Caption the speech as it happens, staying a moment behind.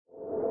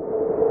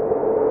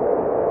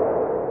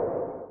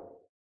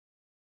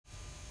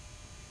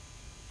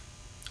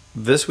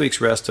This week's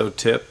resto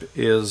tip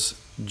is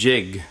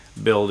jig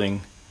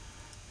building.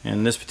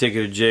 In this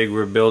particular jig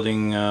we're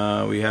building,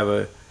 we have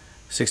a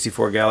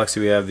 64 Galaxy,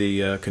 we have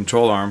the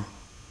control arm,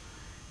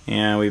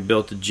 and we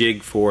built a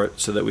jig for it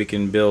so that we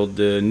can build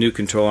the new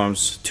control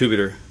arm's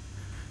tubular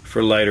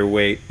for lighter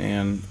weight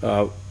and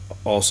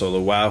also the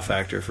wow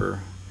factor for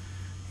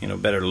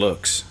better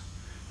looks.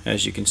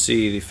 As you can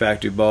see, the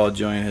factory ball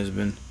joint has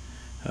been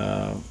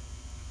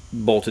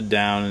bolted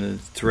down in the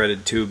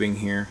threaded tubing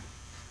here.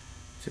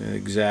 It's the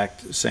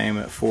exact same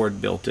that Ford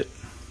built it.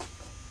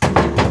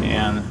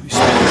 And we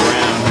spin it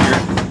around here.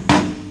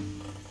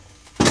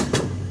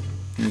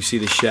 And you see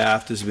the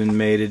shaft has been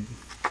mated.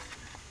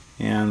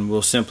 And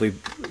we'll simply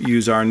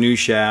use our new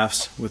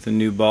shafts with the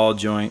new ball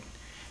joint,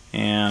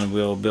 and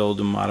we'll build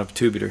them out of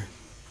tubular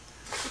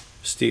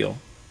steel.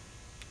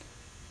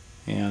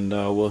 And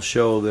we'll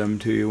show them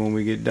to you when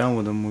we get done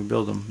with them. We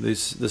build them.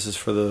 This is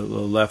for the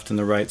left and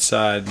the right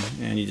side,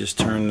 and you just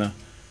turn the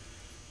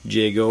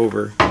jig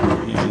over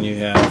and you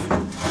have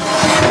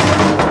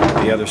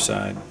the other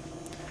side.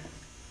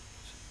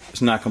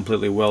 It's not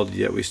completely welded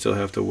yet. We still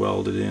have to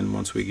weld it in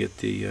once we get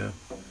the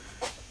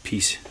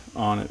piece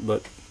on it,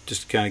 but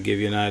just to kind of give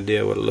you an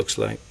idea what it looks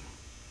like.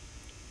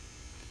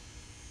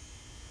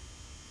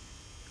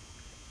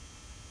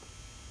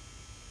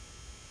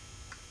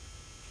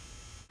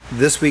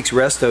 This week's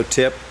resto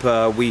tip,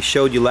 we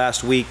showed you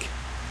last week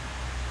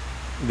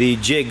the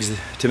jigs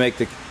to make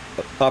the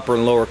upper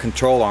and lower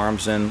control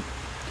arms, and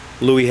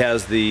Louis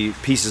has the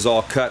pieces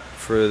all cut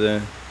for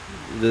the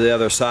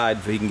other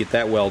side so he can get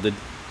that welded.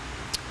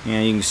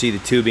 And you can see the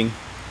tubing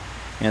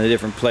and the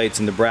different plates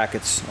and the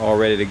brackets all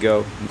ready to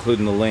go,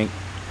 including the link.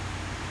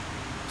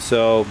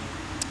 So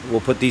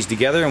we'll put these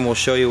together and we'll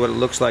show you what it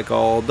looks like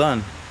all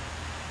done.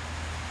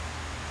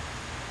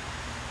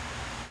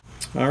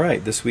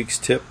 Alright, this week's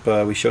tip,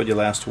 we showed you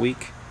last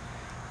week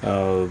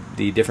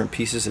the different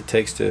pieces it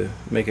takes to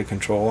make a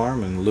control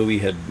arm, and Louis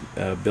had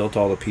built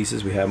all the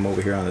pieces. We have them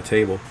over here on the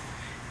table,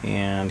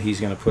 and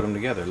he's going to put them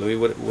together. Louis,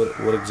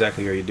 what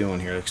exactly are you doing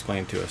here?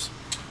 Explain to us.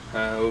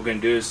 What we're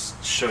going to do is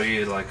show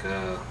you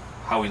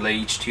how we lay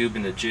each tube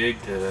in the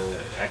jig to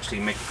actually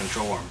make the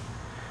control arm.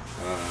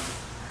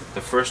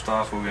 The first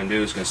off, what we're going to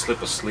do is going to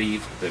slip a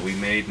sleeve that we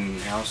made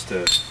in-house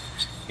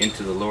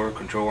into the lower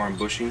control arm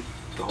bushing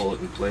to hold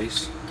it in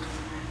place.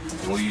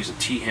 And we'll use a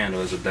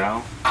T-handle as a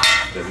dowel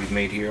that we've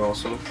made here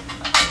also.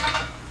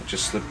 We'll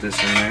just slip this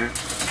in there.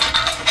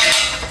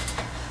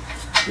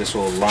 This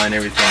will line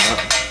everything up,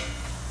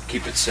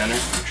 keep it centered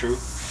and true.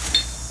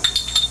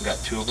 We've got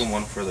two of them,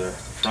 one for the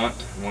front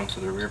and one for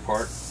the rear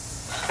part.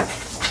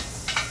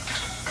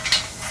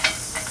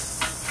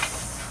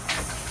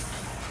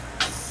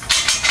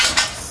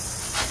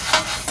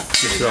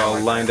 These are all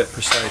lined up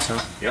precise,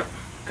 huh? Yep.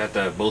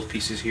 Got both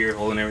pieces here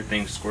holding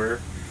everything square.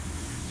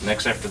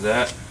 Next after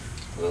that,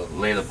 we'll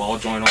lay the ball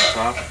joint on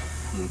top,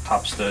 and the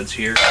top studs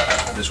here.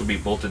 This will be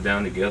bolted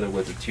down together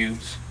with the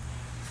tubes.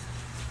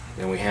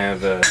 Then we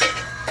have the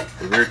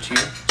rear tube,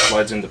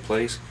 slides into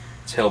place.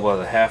 It's held by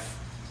the half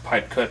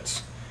pipe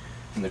cuts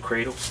in the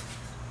cradle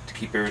to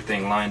keep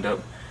everything lined up.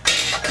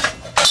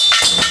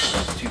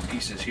 There's two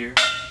pieces here.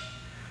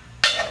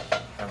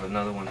 Have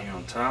another one here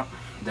on top.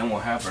 Then we'll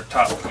have our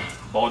top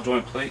ball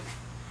joint plate.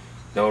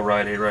 They'll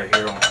ride it right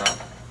here on top.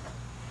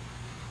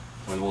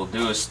 What we'll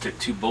do is stick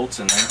two bolts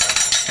in there.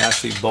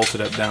 Actually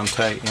bolted up down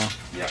tight, yeah.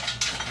 Yeah.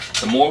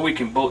 The more we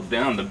can bolt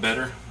down, the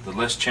better. The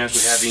less chance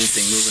we have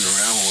anything moving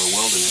around when we're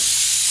welding it.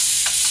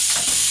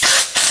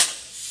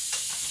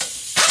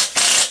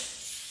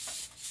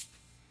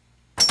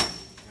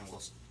 And we'll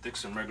stick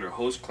some regular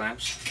hose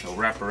clamps. They'll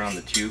wrap around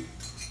the tube.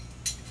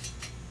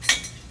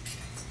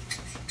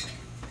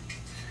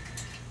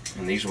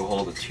 And these will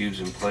hold the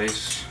tubes in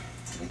place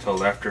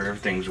until after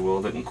everything's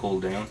welded and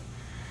cooled down,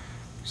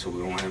 so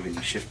we won't have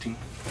any shifting.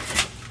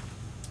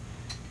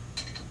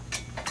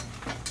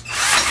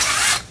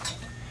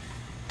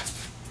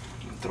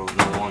 Throw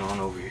another one on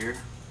over here.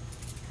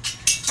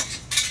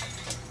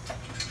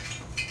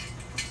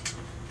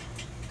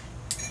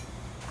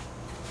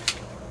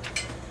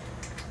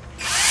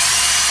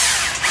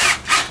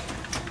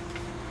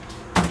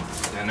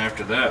 And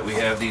after that, we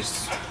have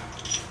these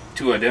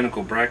two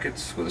identical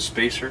brackets with a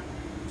spacer.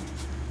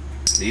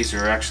 These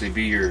are actually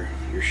be your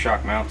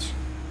shock mounts.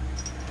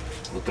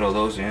 We'll throw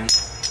those in.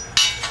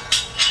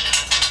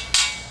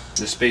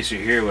 The spacer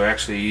here will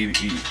actually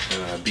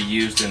be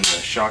used in the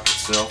shock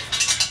itself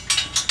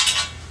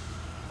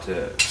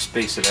to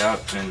space it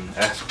out and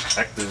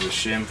act as a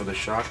shim for the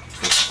shock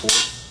for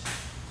support.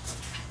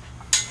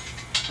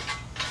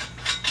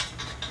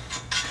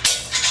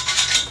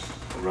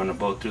 We'll run a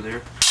bolt through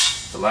there.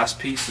 The last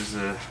piece is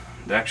the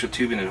actual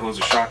tubing that holds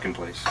the shock in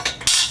place.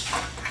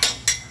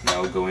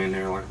 Now we'll go in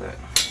there like that.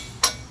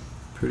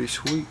 Pretty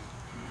sweet.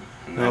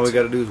 Now all we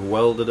got to do is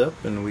weld it up,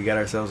 and we got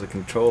ourselves a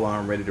control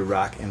arm ready to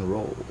rock and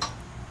roll.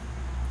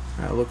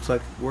 It looks like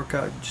it worked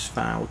out just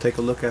fine. We'll take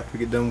a look after we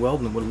get done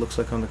welding it, what it looks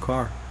like on the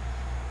car.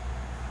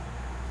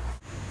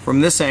 From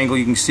this angle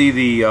you can see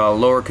the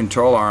lower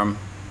control arm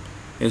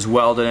is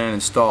welded and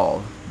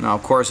installed. Now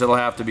of course it'll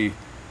have to be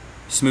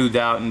smoothed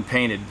out and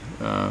painted,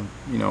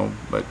 you know,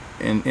 but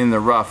in the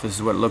rough, this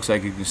is what it looks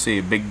like. You can see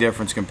a big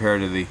difference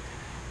compared to the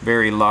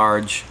very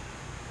large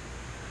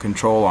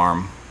control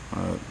arm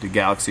the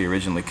Galaxy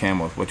originally came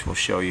with, which we'll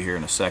show you here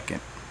in a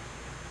second.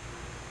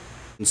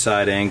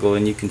 Inside angle,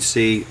 and you can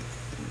see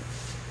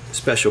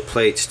special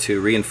plates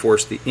to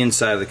reinforce the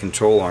inside of the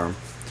control arm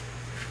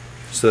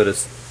so that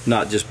it's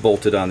not just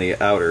bolted on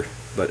the outer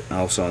but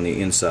also on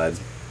the inside,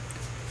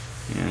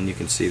 and you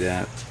can see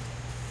that.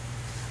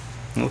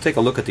 And we'll take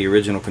a look at the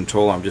original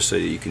control arm just so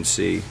that you can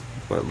see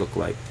what it looked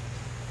like.